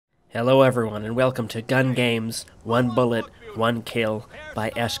Hello everyone and welcome to Gun Games, One Bullet, One Kill by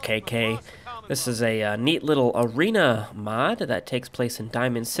SKK. This is a neat little arena mod that takes place in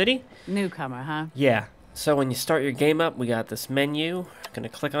Diamond City. Newcomer, huh? Yeah, so when you start your game up, we got this menu. Gonna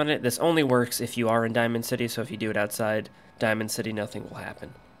click on it. This only works if you are in Diamond City, so if you do it outside Diamond City, nothing will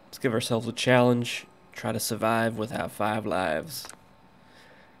happen. Let's give ourselves a challenge. Try to survive without 5 lives.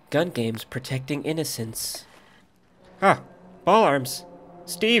 Gun Games protecting innocence. Ah, ball arms.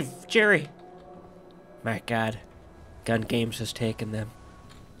 Steve, Jerry. My God, Gun Games has taken them.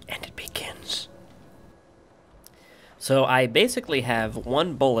 And it begins. So I basically have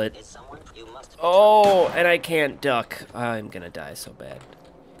one bullet. Oh, and I can't duck. I'm gonna die so bad.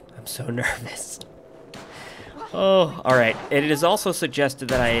 I'm so nervous. Oh, alright. It is also suggested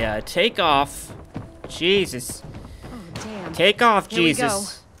that I take off. Jesus. Oh, damn. Take off, Here we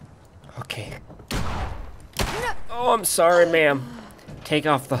Jesus. Okay. Oh, I'm sorry, ma'am. Take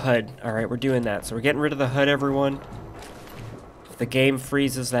off the HUD. Alright, we're doing that. So we're getting rid of the HUD, everyone. If the game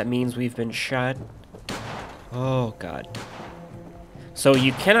freezes, that means we've been shot. Oh, God. So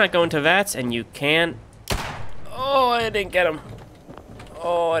you cannot go into VATS, and you can't... Oh, I didn't get him.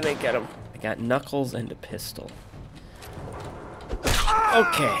 Oh, I didn't get him. I got knuckles and a pistol.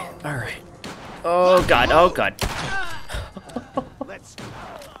 Okay, alright. Oh, God, oh, God.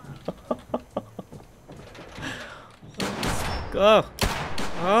 Oh.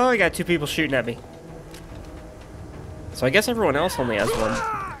 Oh, I got 2 people shooting at me. So I guess everyone else only has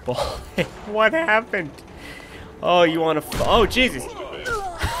one bullet. What happened? Oh, you want to... Oh, Jesus.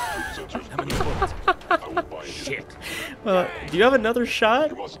 Shit. Do you have another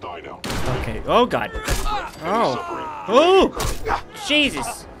shot? Okay. Oh, God. Oh. Oh.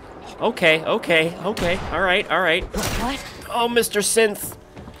 Jesus. Okay, okay, okay. All right, all right. What? Oh, Mr. Synth.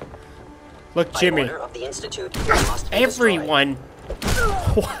 Look, Jimmy. Of the Institute, Everyone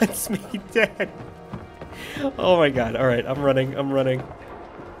wants me dead. Oh my God. All right, I'm running. I'm running.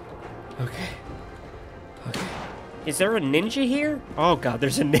 Okay. Okay. Is there a ninja here? Oh God,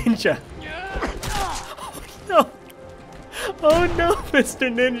 there's a ninja. Oh no. Oh no,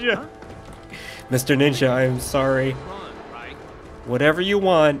 Mr. Ninja. Mr. Ninja, I am sorry. Whatever you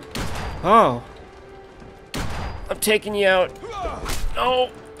want. Oh. I'm taking you out. No.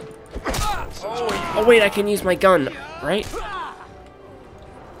 Oh wait, I can use my gun, right?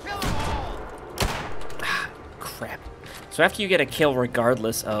 Ah, crap. So after you get a kill,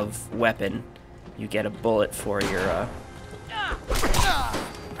 regardless of weapon, you get a bullet for your,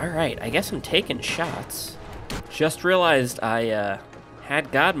 Alright, I guess I'm taking shots. Just realized I,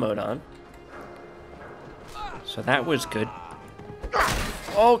 had God mode on. So that was good.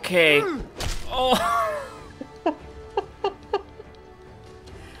 Okay. Oh.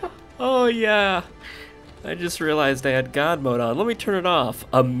 Oh, yeah. I just realized I had God mode on. Let me turn it off.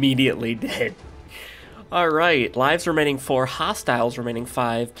 Immediately dead. Alright, lives remaining 4, hostiles remaining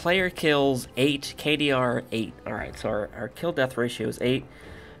 5, player kills 8, KDR 8. Alright, so our kill-death ratio is 8.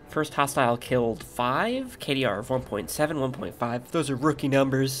 First hostile killed 5, KDR of 1.7, 1.5. Those are rookie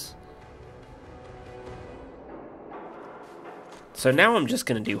numbers. So now I'm just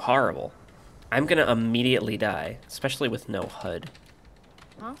going to do horrible. I'm going to immediately die, especially with no HUD.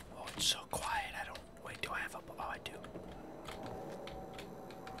 Huh? Oh, it's so quiet. I don't... Wait, do I have a... Oh, I do.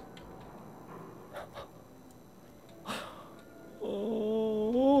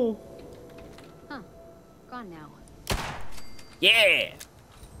 Oh. Huh. Gone now. Yeah!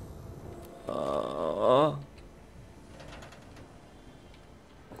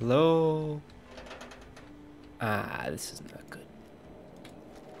 Hello? Ah, this is not good.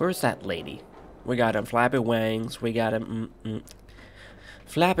 Where's that lady? We got him flappy wings. We got him...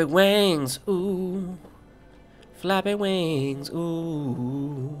 Flappy wings, ooh. Flappy wings,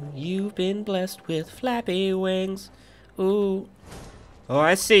 ooh. You've been blessed with flappy wings, ooh. Oh,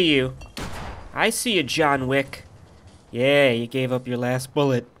 I see you. I see you, John Wick. Yeah, you gave up your last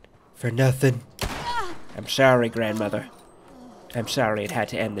bullet for nothing. I'm sorry, grandmother. I'm sorry it had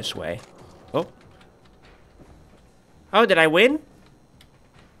to end this way. Oh. Oh, did I win?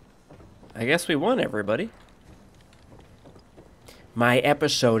 I guess we won, everybody. My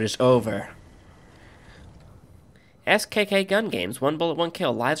episode is over. SKK Gun Games. 1 bullet, 1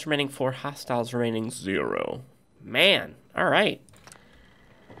 kill. Lives remaining 4. Hostiles remaining 0. Man. Alright.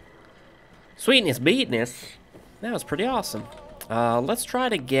 Sweetness, beatness. That was pretty awesome. Let's try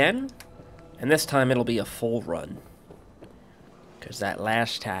it again. And this time it'll be a full run. Because that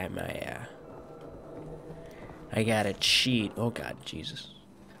last time I got a cheat. Oh God, Jesus.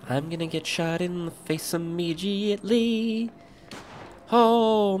 I'm gonna get shot in the face immediately.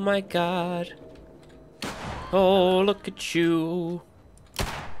 Oh my God. Oh, look at you.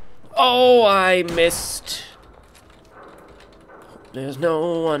 Oh, I missed. There's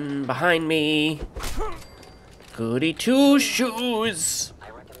no one behind me. Goody two shoes.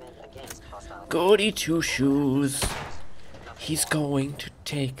 Goody two shoes. He's going to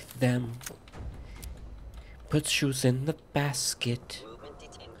take them. Put shoes in the basket.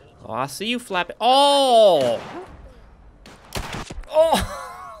 Oh, I see you flapping. Oh! Oh!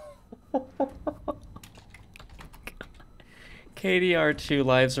 KDR 2,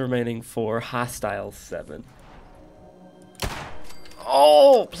 lives remaining 4, hostiles 7.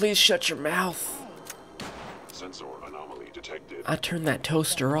 Oh, please shut your mouth. Sensor anomaly detected. I turned that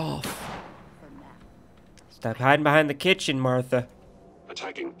toaster off. Stop hiding behind the kitchen, Martha.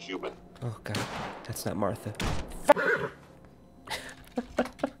 Attacking human. Oh god, that's not Martha.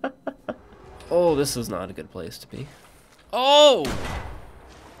 Oh, this is not a good place to be. Oh!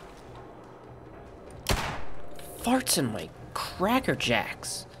 Farts in my Cracker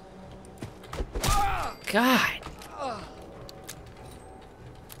Jacks. God.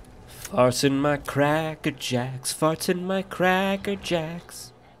 Farts in my Cracker Jacks. Farts in my Cracker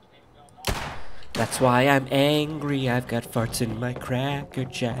Jacks. That's why I'm angry. I've got farts in my Cracker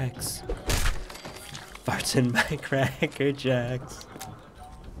Jacks. Farts in my Cracker Jacks.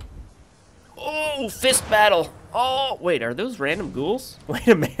 Oh, fist battle. Oh, wait, are those random ghouls? Wait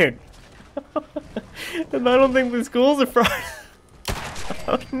a minute. And I don't think these ghouls are from.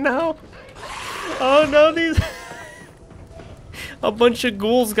 Oh no. Oh no, these. A bunch of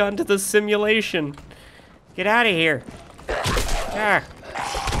ghouls got into the simulation. Get out of here. Ah.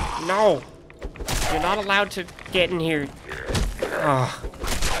 No. You're not allowed to get in here. Oh.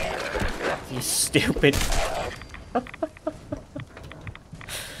 You stupid.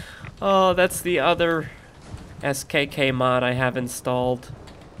 Oh, that's the other SKK mod I have installed.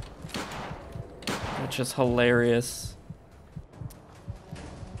 Which is hilarious.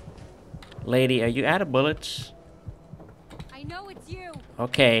 Lady, are you out of bullets? I know it's you.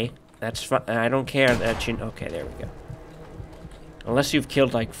 Okay, that's fine. I don't care that you. Okay, there we go. Unless you've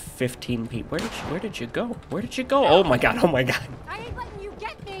killed like 15 people. Where did you go? Where did you go? Oh my god! Oh my god! I ain't letting you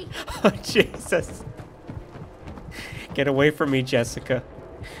get me. Oh Jesus! Get away from me, Jessica.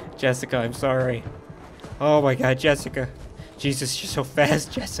 Jessica, I'm sorry. Oh my god, Jessica. Jesus, you're so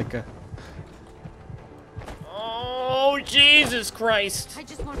fast, Jessica. Oh Jesus Christ! I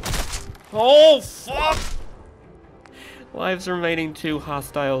just want. Oh fuck! Lives remaining 2,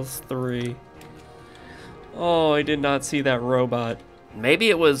 hostiles 3. Oh, I did not see that robot. Maybe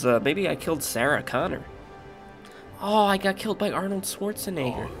it was, maybe I killed Sarah Connor. Oh, I got killed by Arnold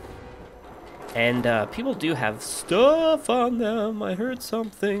Schwarzenegger. And, people do have stuff on them. I heard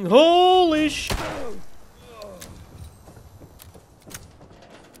something. Holy sh...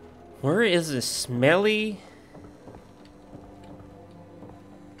 Where is this smelly...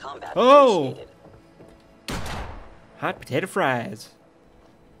 Combat Oh! initiated. Hot potato fries.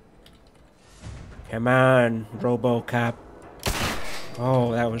 Come on, RoboCop.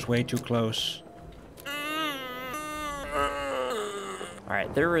 Oh, that was way too close.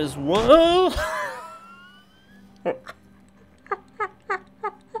 Alright, there is one.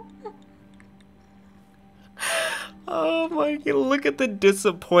 Oh my god, look at the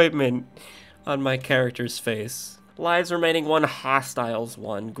disappointment on my character's face. Lives remaining 1, hostiles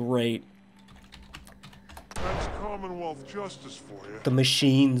 1. Great. That's Commonwealth justice for you. The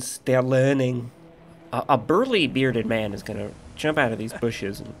machines, they're learning. A burly bearded man is gonna jump out of these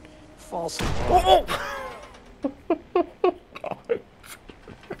bushes and... False. Oh!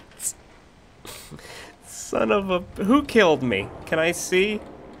 Son of a... Who killed me? Can I see?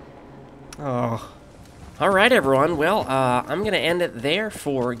 Oh. Alright, everyone. Well, I'm gonna end it there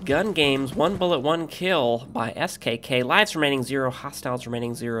for Gun Games 1 Bullet 1 Kill by SKK. Lives remaining 0, hostiles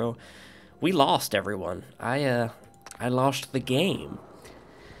remaining 0. We lost, everyone. I lost the game.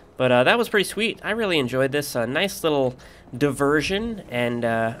 But that was pretty sweet. I really enjoyed this. A nice little diversion, and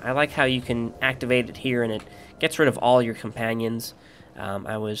I like how you can activate it here, and it gets rid of all your companions.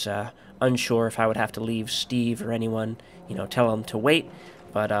 I was unsure if I would have to leave Steve or anyone, you know, tell them to wait.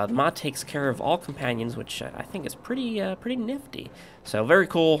 But the mod takes care of all companions, which I think is pretty nifty. So very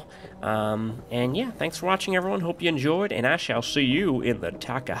cool. And yeah, thanks for watching, everyone. Hope you enjoyed, and I shall see you in the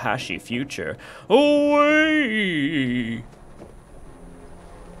Takahashi future. Away!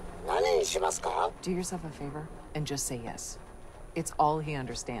 Do yourself a favor and just say yes. It's all he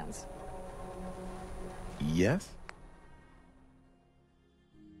understands. Yes?